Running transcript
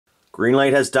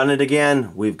Greenlight has done it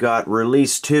again. We've got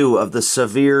release 2 of the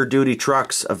severe duty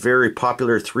trucks, a very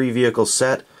popular 3-vehicle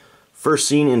set. First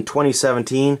seen in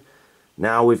 2017.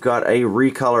 Now we've got a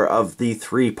recolor of the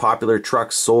 3 popular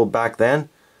trucks sold back then,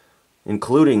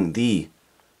 including the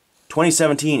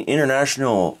 2017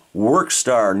 International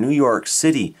WorkStar New York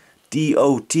City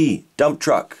DOT dump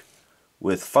truck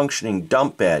with functioning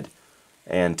dump bed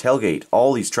and tailgate.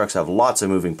 All these trucks have lots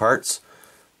of moving parts.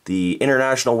 The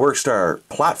International WorkStar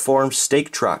Platform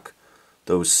Stake Truck.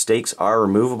 Those stakes are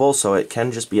removable, so it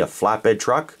can just be a flatbed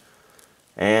truck.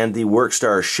 And the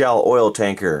WorkStar Shell Oil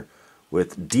Tanker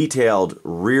with detailed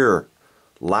rear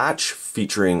latch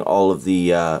featuring all of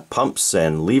the pumps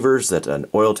and levers that an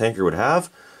oil tanker would have.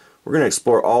 We're going to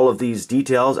explore all of these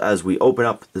details as we open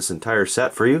up this entire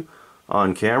set for you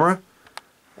on camera.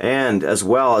 And as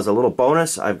well as a little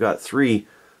bonus, I've got 3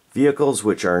 vehicles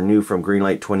which are new from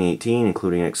Greenlight 2018,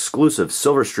 including an exclusive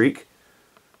Silver Streak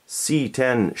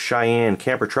C10 Cheyenne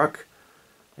camper truck,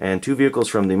 and 2 vehicles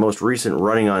from the most recent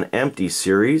Running on Empty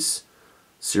series,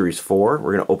 Series 4.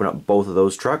 We're going to open up both of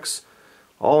those trucks.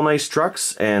 All nice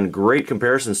trucks and great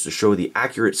comparisons to show the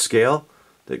accurate scale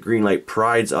that Greenlight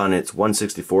prides on its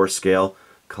 1/64 scale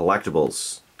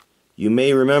collectibles. You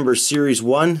may remember Series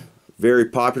 1, very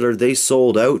popular. They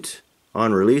sold out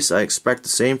on release. I expect the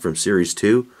same from Series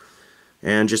 2.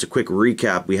 And just a quick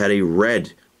recap, we had a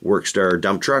red WorkStar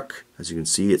dump truck. As you can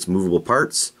see, it's movable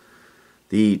parts.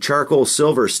 The charcoal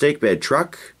silver stake bed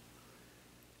truck.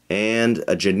 And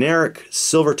a generic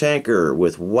silver tanker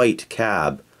with white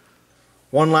cab.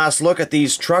 One last look at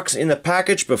these trucks in the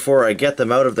package before I get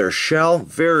them out of their shell.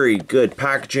 Very good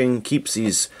packaging, keeps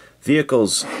these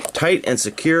vehicles tight and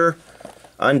secure,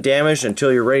 undamaged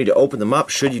until you're ready to open them up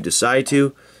should you decide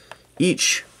to.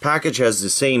 Each package has the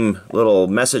same little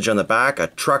message on the back, a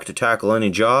truck to tackle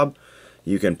any job.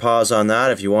 You can pause on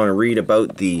that if you want to read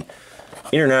about the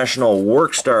International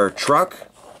WorkStar Truck.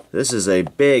 This is a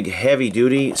big, heavy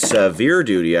duty, severe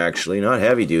duty actually, not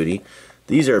heavy duty.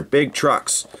 These are big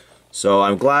trucks. So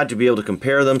I'm glad to be able to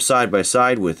compare them side by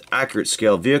side with accurate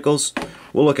scale vehicles.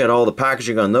 We'll look at all the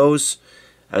packaging on those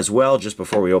as well just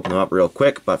before we open them up real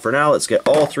quick. But for now, let's get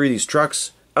all 3 of these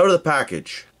trucks out of the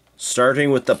package. Starting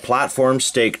with the Platform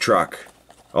Stake Truck.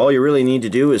 All you really need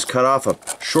to do is cut off a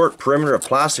short perimeter of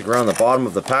plastic around the bottom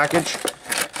of the package.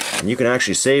 And you can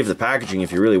actually save the packaging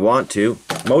if you really want to,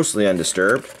 mostly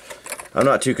undisturbed. I'm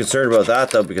not too concerned about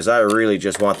that though, because I really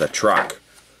just want the truck.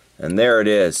 And there it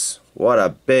is. What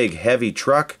a big, heavy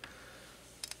truck.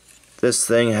 This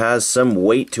thing has some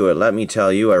weight to it, let me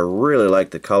tell you. I really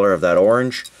like the color of that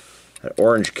orange. That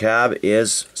orange cab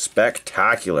is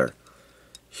spectacular.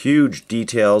 Huge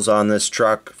details on this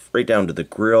truck, right down to the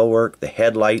grille work, the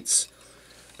headlights,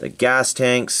 the gas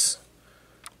tanks,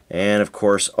 and of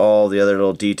course all the other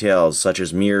little details such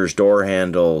as mirrors, door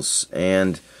handles,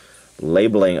 and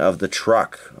labeling of the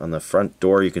truck. On the front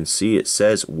door you can see it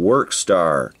says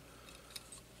WorkStar.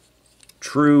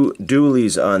 True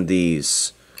dualies on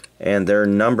these, and they're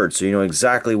numbered so you know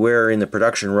exactly where in the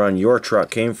production run your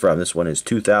truck came from. This one is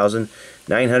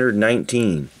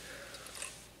 2,919.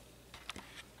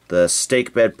 The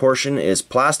stake bed portion is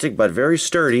plastic but very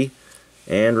sturdy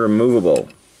and removable.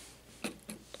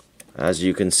 As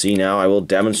you can see now, I will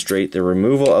demonstrate the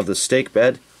removal of the stake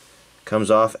bed. Comes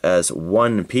off as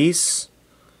one piece,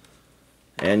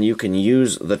 and you can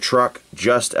use the truck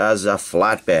just as a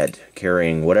flatbed,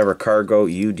 carrying whatever cargo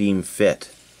you deem fit.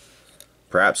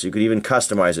 Perhaps you could even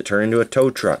customize it, turn into a tow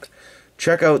truck.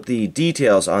 Check out the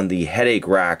details on the headache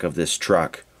rack of this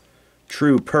truck.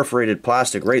 True perforated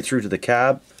plastic right through to the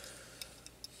cab.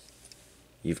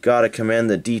 You've got to commend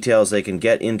the details they can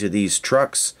get into these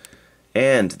trucks,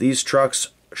 and these trucks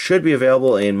should be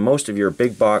available in most of your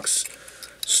big box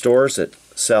stores that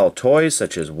sell toys,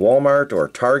 such as Walmart or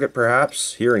Target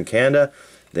perhaps. Here in Canada,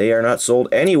 they are not sold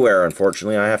anywhere,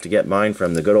 unfortunately. I have to get mine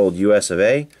from the good old US of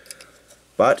A.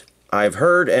 But I've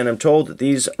heard and I'm told that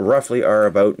these roughly are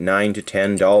about $9 to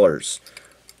 $10.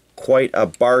 Quite a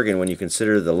bargain when you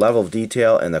consider the level of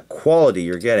detail and the quality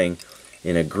you're getting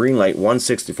in a Greenlight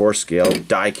 1/64 scale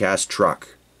die-cast truck.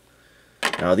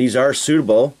 Now these are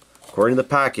suitable, according to the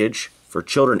package, for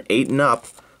children 8 and up.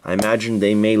 I imagine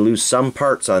they may lose some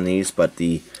parts on these, but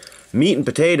the meat and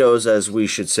potatoes, as we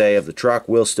should say, of the truck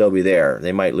will still be there.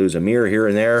 They might lose a mirror here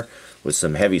and there with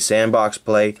some heavy sandbox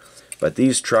play, but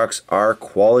these trucks are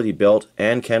quality built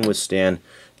and can withstand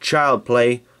child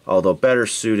play, although better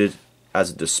suited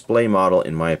as a display model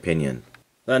in my opinion.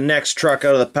 The next truck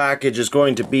out of the package is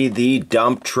going to be the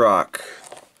dump truck.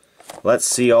 Let's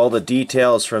see all the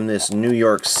details from this New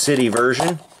York City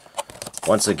version.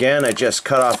 Once again, I just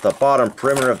cut off the bottom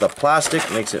perimeter of the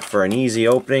plastic, makes it for an easy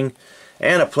opening,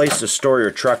 and a place to store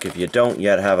your truck. If you don't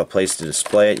yet have a place to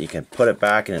display it, you can put it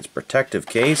back in its protective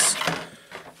case.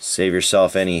 Save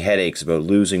yourself any headaches about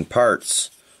losing parts.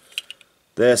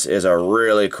 This is a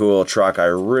really cool truck. I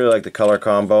really like the color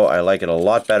combo. I like it a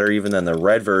lot better even than the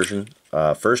red version,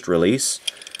 first release.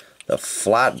 The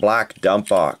flat black dump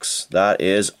box. That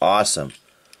is awesome.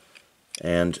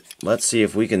 And let's see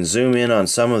if we can zoom in on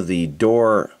some of the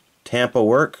door Tampa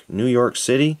work. New York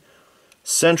City.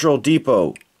 Central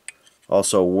Depot.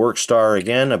 Also WorkStar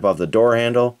again above the door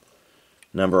handle.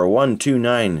 Number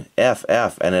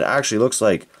 129FF. And it actually looks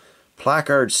like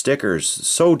placard stickers.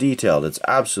 So detailed. It's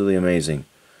absolutely amazing.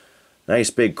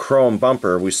 Nice big chrome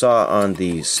bumper. We saw on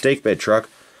the stake bed truck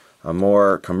a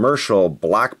more commercial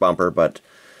black bumper, but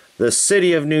the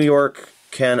city of New York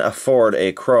can afford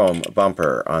a chrome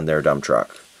bumper on their dump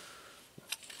truck.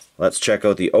 Let's check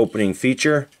out the opening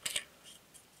feature.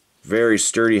 Very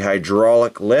sturdy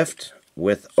hydraulic lift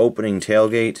with opening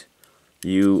tailgate.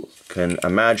 You can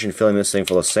imagine filling this thing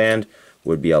full of sand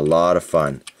would be a lot of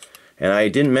fun. And I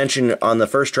didn't mention on the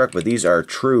first truck, but these are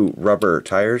true rubber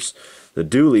tires. The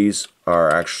dualies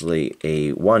are actually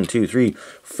a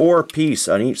 4-piece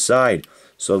on each side.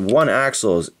 So one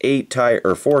axle is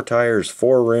 4 tires,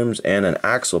 4 rims, and an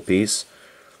axle piece.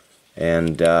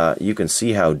 And you can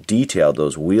see how detailed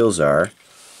those wheels are.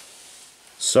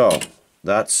 So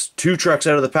that's 2 trucks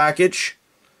out of the package.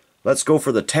 Let's go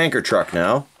for the tanker truck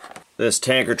now. This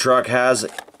tanker truck has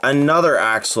another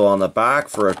axle on the back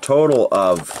for a total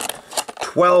of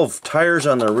 12 tires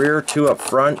on the rear, 2 up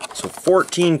front. So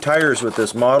 14 tires with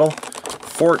this model,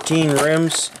 14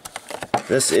 rims.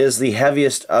 This is the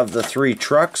heaviest of the 3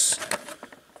 trucks,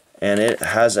 and it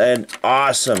has an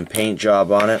awesome paint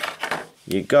job on it.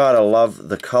 You gotta love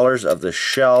the colors of the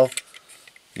Shell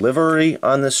livery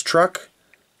on this truck,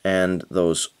 and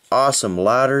those awesome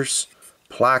ladders,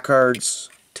 placards,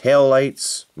 tail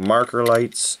lights, marker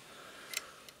lights.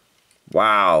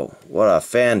 Wow, what a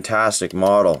fantastic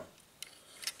model.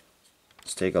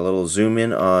 Let's take a little zoom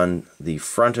in on the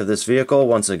front of this vehicle.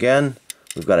 Once again,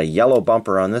 we've got a yellow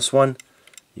bumper on this one.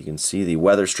 You can see the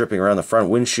weather stripping around the front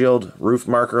windshield, roof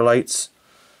marker lights.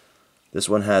 This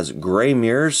one has gray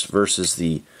mirrors versus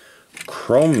the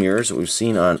chrome mirrors that we've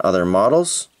seen on other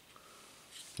models.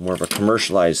 More of a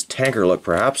commercialized tanker look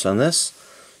perhaps on this.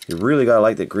 You really gotta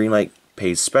like that Greenlight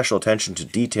pays special attention to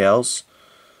details,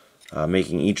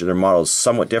 making each of their models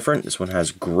somewhat different. This one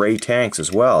has gray tanks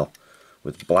as well,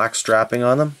 with black strapping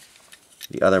on them.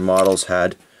 The other models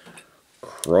had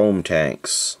chrome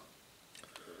tanks.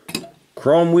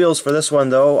 Chrome wheels for this one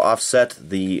though offset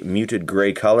the muted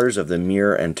gray colors of the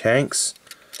mirror and tanks.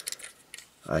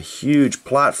 A huge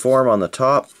platform on the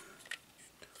top.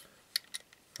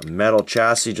 A metal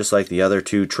chassis just like the other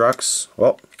 2 trucks.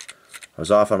 Well, I was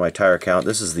off on my tire count.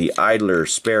 This is the idler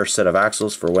spare set of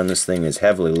axles for when this thing is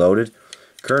heavily loaded.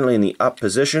 Currently in the up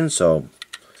position, so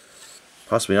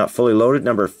possibly not fully loaded.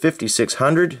 Number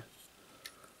 5600.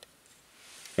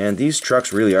 And these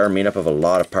trucks really are made up of a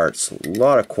lot of parts. A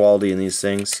lot of quality in these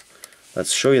things.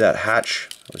 Let's show you that hatch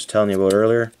I was telling you about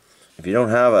earlier. If you don't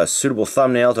have a suitable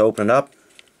thumbnail to open it up,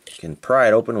 you can pry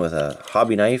it open with a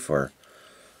hobby knife or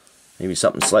maybe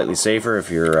something slightly safer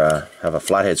if you have a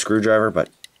flathead screwdriver. But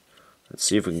let's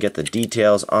see if we can get the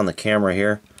details on the camera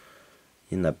here.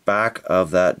 In the back of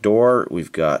that door,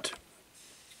 we've got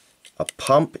a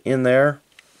pump in there,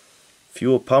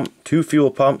 fuel pump, 2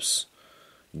 fuel pumps,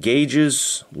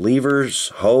 gauges, levers,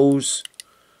 hose.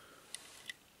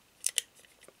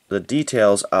 The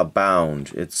details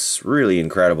abound. It's really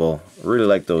incredible. Really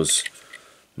like those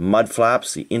mud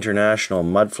flaps, the International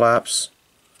mud flaps.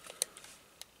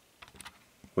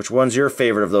 Which one's your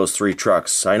favorite of those 3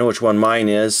 trucks? I know which one mine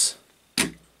is.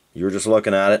 You were just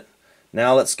looking at it.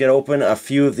 Now let's get open a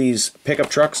few of these pickup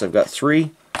trucks. I've got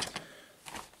 3.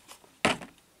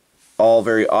 All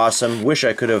very awesome. Wish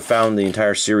I could have found the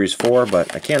entire Series 4,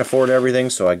 but I can't afford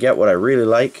everything, so I get what I really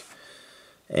like.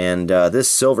 And this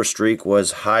Silver Streak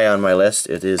was high on my list.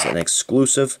 It is an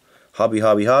exclusive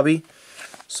hobby.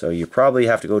 So you probably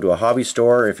have to go to a hobby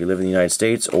store if you live in the United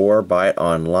States or buy it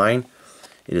online.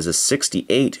 It is a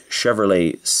 68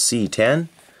 Chevrolet C10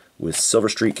 with Silver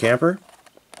Streak camper.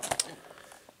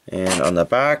 And on the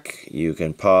back, you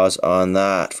can pause on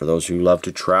that for those who love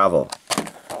to travel.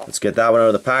 Let's get that one out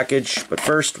of the package, but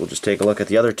first we'll just take a look at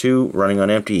the other 2 running on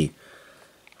empty.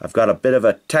 I've got a bit of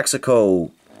a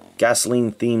Texaco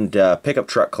gasoline-themed pickup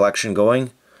truck collection going,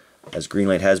 as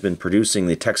Greenlight has been producing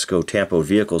the Texaco Tampa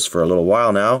vehicles for a little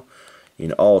while now,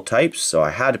 in all types, so I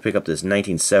had to pick up this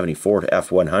 1974 to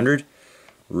F100.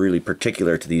 Really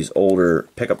particular to these older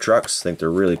pickup trucks. Think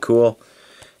they're really cool.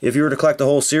 If you were to collect the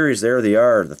whole series, there they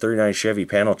are. The 39 Chevy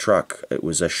panel truck. It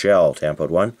was a Shell Tampa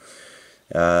one.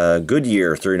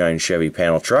 Goodyear 39 Chevy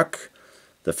panel truck.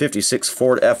 The 56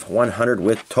 Ford F100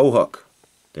 with tow hook.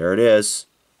 There it is.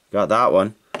 Got that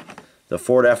one. The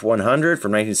Ford F100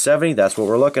 from 1970. That's what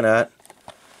we're looking at.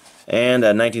 And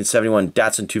a 1971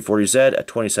 Datsun 240Z, a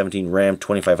 2017 Ram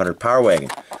 2500 Power Wagon.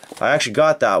 I actually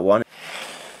got that one.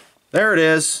 There it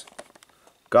is.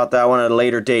 Got that one at a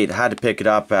later date. Had to pick it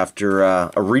up after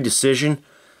a redecision.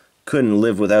 Couldn't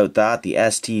live without that. The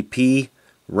STP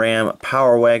Ram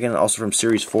Power Wagon, also from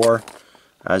Series 4,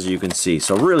 as you can see.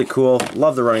 So really cool.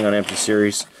 Love the Running on Empty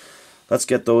series. Let's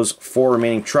get those 4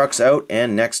 remaining trucks out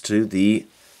and next to the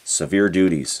severe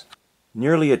duties.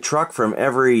 Nearly a truck from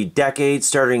every decade,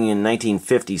 starting in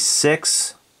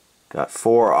 1956. Got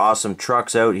 4 awesome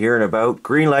trucks out here and about.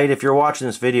 Greenlight, if you're watching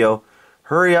this video,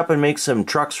 hurry up and make some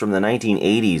trucks from the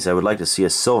 1980s. I would like to see a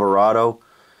Silverado,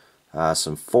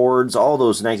 some Fords. All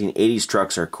those 1980s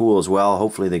trucks are cool as well.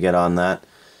 Hopefully they get on that.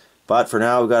 But for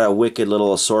now, we've got a wicked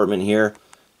little assortment here.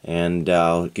 And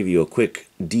I'll give you a quick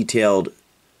detailed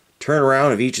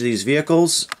turnaround of each of these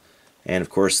vehicles. And of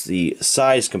course, the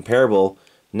size comparable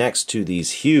next to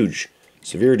these huge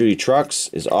severe duty trucks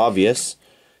is obvious.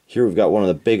 Here we've got one of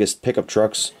the biggest pickup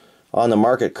trucks on the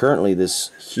market currently,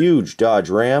 this huge Dodge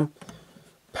Ram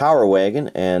Power Wagon,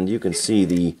 and you can see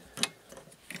the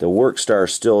WorkStar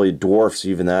still dwarfs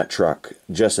even that truck,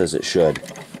 just as it should.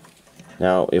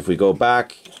 Now if we go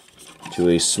back to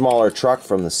a smaller truck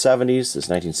from the 70s, this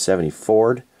 1970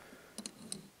 Ford,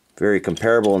 very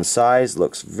comparable in size,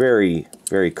 looks very,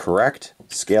 very correct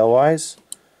scale-wise.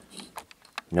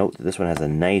 Note that this one has a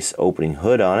nice opening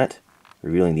hood on it,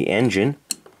 revealing the engine.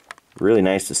 Really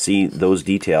nice to see those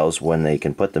details when they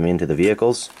can put them into the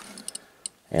vehicles.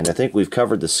 And I think we've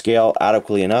covered the scale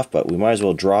adequately enough, but we might as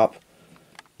well drop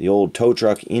the old tow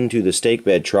truck into the stake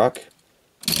bed truck.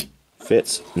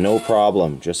 Fits no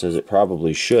problem, just as it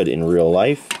probably should in real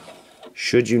life,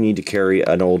 should you need to carry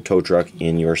an old tow truck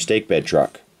in your stake bed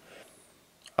truck.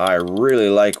 I really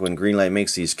like when Greenlight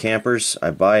makes these campers.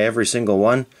 I buy every single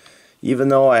one, even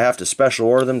though I have to special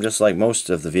order them, just like most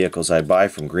of the vehicles I buy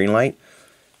from Greenlight.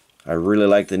 I really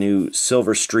like the new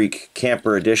Silver Streak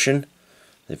Camper Edition.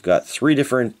 They've got 3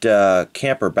 different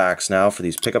camper backs now for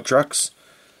these pickup trucks,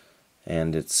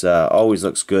 and it's always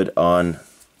looks good on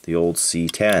the old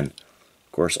C10.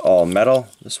 Of course, all metal.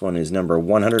 This one is number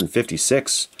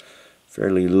 156.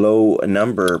 Fairly low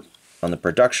number on the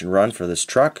production run for this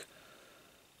truck,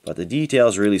 but the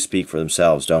details really speak for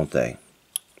themselves, don't they?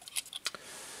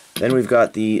 Then we've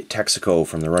got the Texaco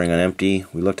from the Running on Empty.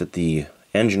 We looked at the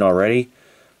engine already.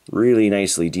 Really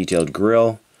nicely detailed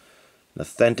grille.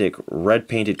 Authentic red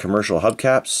painted commercial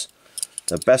hubcaps.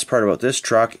 The best part about this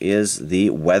truck is the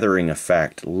weathering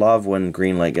effect. Love when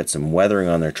Greenlight gets some weathering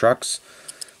on their trucks.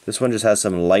 This one just has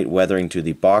some light weathering to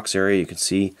the box area. You can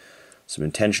see some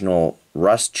intentional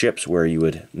rust chips where you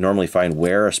would normally find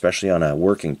wear, especially on a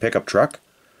working pickup truck.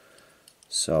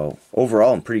 So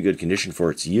overall in pretty good condition for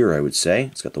its year, I would say.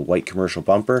 It's got the white commercial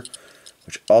bumper,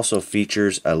 which also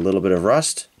features a little bit of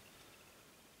rust.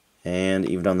 And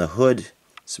even on the hood,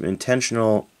 some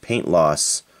intentional paint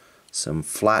loss, some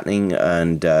flattening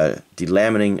and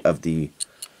delamining of the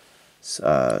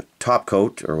top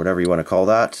coat, or whatever you want to call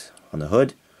that, on the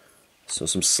hood. So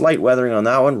some slight weathering on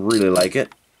that one, really like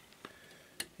it.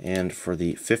 And for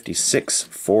the 56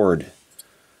 Ford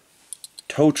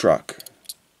tow truck,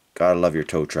 gotta love your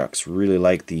tow trucks. Really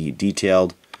like the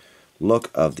detailed look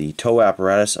of the tow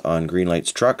apparatus on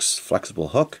Greenlight's trucks, flexible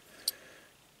hook.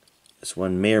 This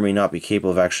one may or may not be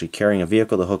capable of actually carrying a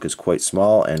vehicle. The hook is quite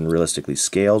small and realistically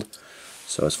scaled.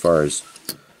 So as far as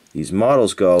these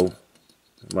models go,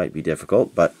 it might be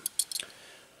difficult, but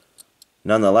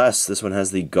nonetheless, this one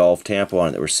has the Golf Tampa on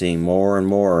it that we're seeing more and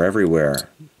more everywhere,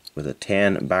 with a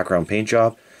tan background paint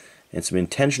job and some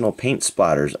intentional paint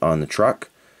splatters on the truck,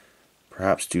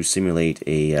 perhaps to simulate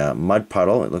a mud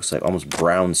puddle. It looks like almost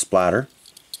brown splatter.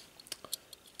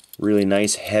 Really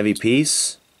nice heavy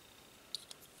piece.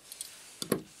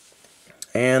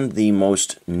 And the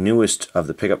most newest of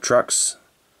the pickup trucks,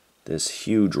 this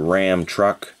huge Ram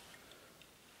truck,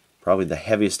 probably the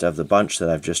heaviest of the bunch that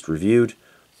I've just reviewed.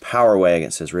 Power Wagon,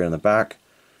 it says right on the back.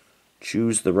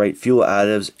 Choose the right fuel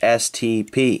additives,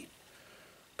 STP.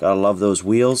 Gotta love those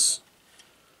wheels.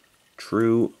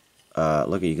 True,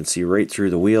 look, you can see right through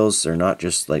the wheels. They're not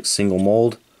just like single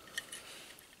mold.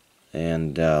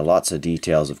 And lots of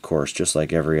details, of course, just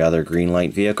like every other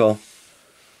Greenlight vehicle.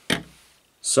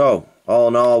 So, all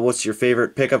in all, what's your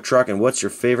favorite pickup truck and what's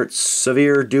your favorite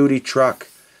severe duty truck?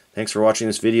 Thanks for watching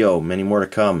this video. Many more to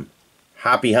come.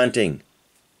 Happy hunting!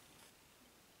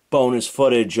 Bonus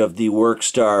footage of the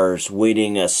WorkStars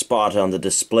waiting a spot on the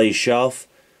display shelf.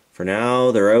 For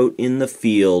now, they're out in the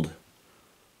field,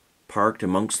 parked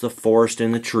amongst the forest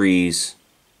and the trees.